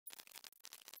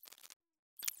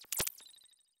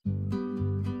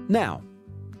Now,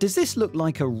 does this look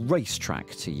like a racetrack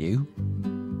to you?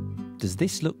 Does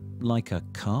this look like a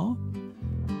car?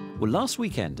 Well, last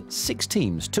weekend, 6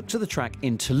 teams took to the track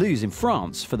in Toulouse in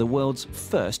France for the world's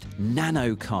first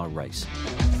nanocar race.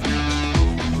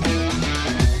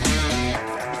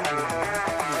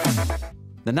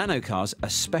 The nanocars are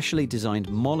specially designed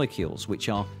molecules which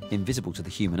are invisible to the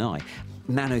human eye.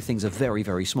 Nano things are very,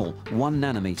 very small. 1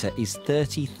 nanometer is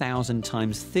 30,000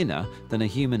 times thinner than a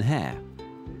human hair.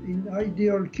 In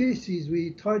ideal cases,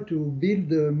 we try to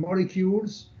build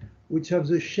molecules which have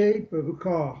the shape of a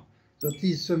car. That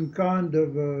is some kind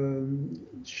of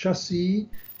chassis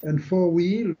and 4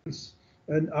 wheels,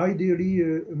 and ideally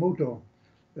a motor.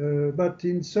 But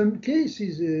in some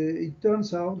cases, it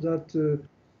turns out that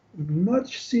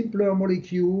much simpler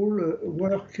molecules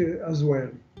work as well.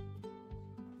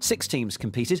 6 teams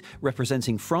competed,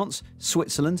 representing France,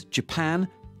 Switzerland, Japan,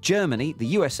 Germany, the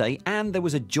USA, and there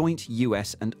was a joint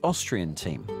US and Austrian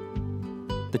team.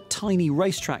 The tiny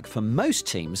racetrack for most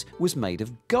teams was made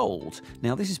of gold.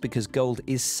 Now, this is because gold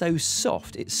is so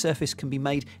soft, its surface can be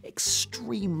made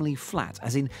extremely flat,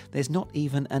 as in there's not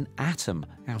even an atom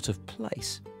out of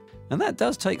place. And that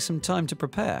does take some time to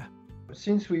prepare.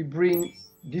 Since we bring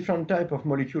different type of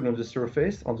molecule on the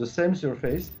surface, on the same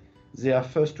surface, they are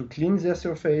first to clean their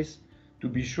surface, to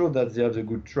be sure that they have the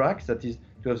good track, that is,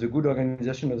 to have the good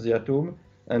organization of the atom,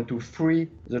 and to free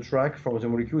the track from the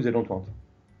molecules they don't want.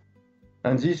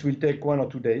 And this will take 1 or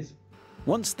 2 days.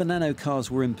 Once the nanocars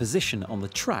were in position on the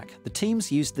track, the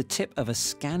teams used the tip of a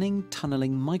scanning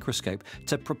tunneling microscope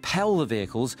to propel the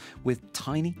vehicles with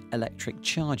tiny electric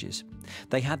charges.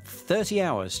 They had 30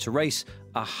 hours to race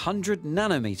 100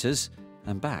 nanometers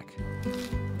and back.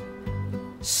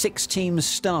 6 teams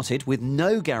started with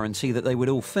no guarantee that they would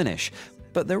all finish,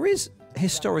 but there is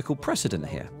historical precedent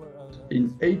here.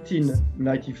 In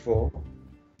 1894,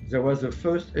 there was the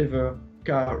first ever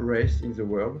car race in the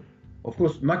world. Of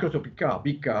course, macroscopic car,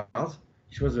 big cars.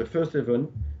 It was the first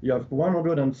event. You have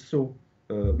 100 and so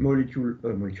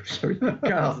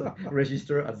cars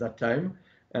registered at that time,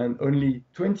 and only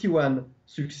 21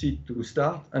 succeed to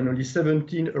start, and only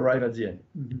 17 arrive at the end.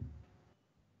 Mm-hmm.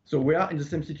 So we are in the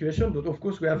same situation, but of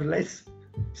course we have less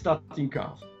starting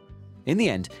cars. In the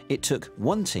end, it took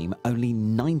one team only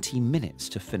 90 minutes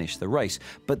to finish the race,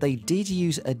 but they did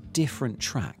use a different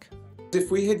track. If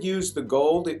we had used the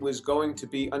gold, it was going to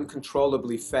be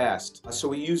uncontrollably fast. So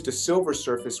we used a silver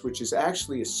surface, which is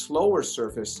actually a slower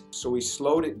surface. So we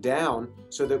slowed it down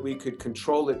so that we could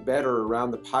control it better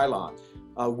around the pylon.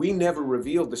 We never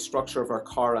revealed the structure of our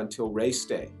car until race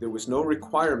day. There was no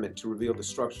requirement to reveal the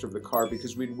structure of the car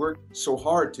because we'd worked so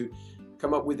hard to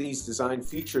come up with these design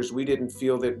features. We didn't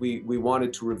feel that we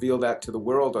wanted to reveal that to the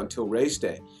world until race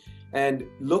day. And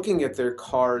looking at their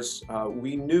cars,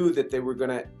 we knew that they were going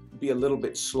to be a little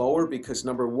bit slower because,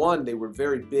 number one, they were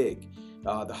very big.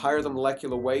 The higher the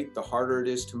molecular weight, the harder it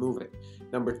is to move it.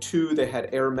 Number two, they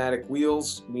had aromatic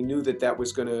wheels. We knew that that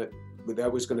was going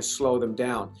to slow them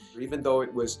down. Even though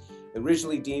it was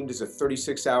originally deemed as a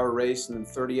 36-hour race and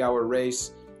then 30-hour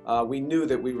race, we knew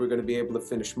that we were going to be able to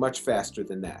finish much faster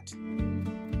than that.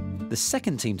 The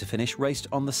second team to finish raced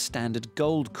on the standard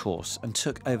gold course and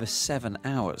took over 7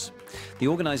 hours. The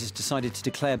organisers decided to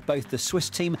declare both the Swiss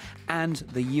team and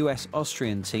the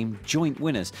US-Austrian team joint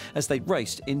winners as they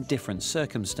raced in different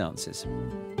circumstances.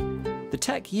 The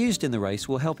tech used in the race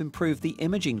will help improve the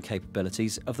imaging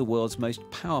capabilities of the world's most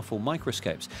powerful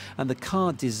microscopes, and the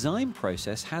car design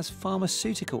process has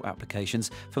pharmaceutical applications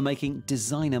for making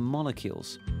designer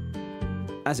molecules.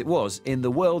 As it was in the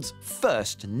world's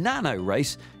first nano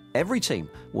race, every team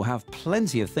will have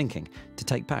plenty of thinking to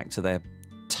take back to their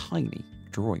tiny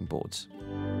drawing boards.